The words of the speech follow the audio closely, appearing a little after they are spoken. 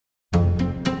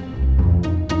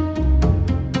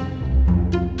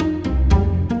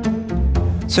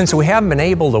Since we haven't been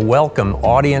able to welcome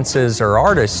audiences or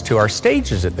artists to our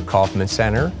stages at the Kauffman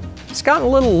Center, it's gotten a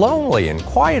little lonely and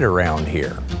quiet around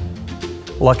here.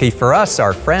 Lucky for us,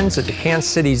 our friends at the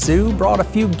Kansas City Zoo brought a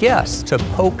few guests to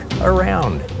poke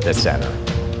around the center.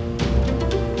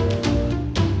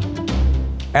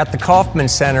 At the Kauffman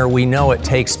Center, we know it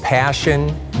takes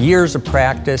passion, years of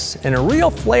practice, and a real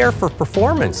flair for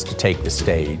performance to take the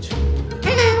stage.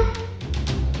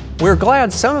 We're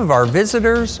glad some of our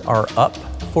visitors are up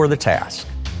for the task.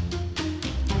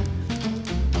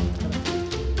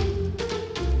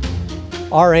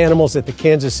 Our animals at the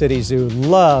Kansas City Zoo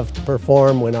love to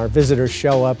perform when our visitors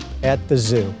show up at the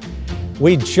zoo.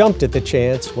 We jumped at the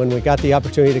chance when we got the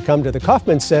opportunity to come to the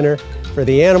Kauffman Center for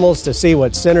the animals to see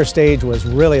what center stage was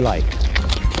really like.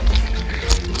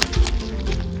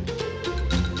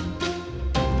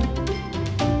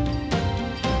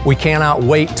 We cannot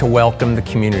wait to welcome the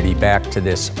community back to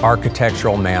this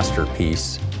architectural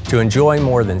masterpiece, to enjoy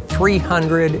more than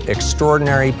 300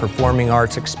 extraordinary performing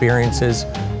arts experiences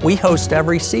we host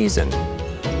every season.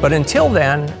 But until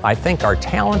then, I think our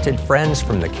talented friends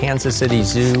from the Kansas City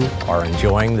Zoo are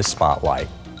enjoying the spotlight.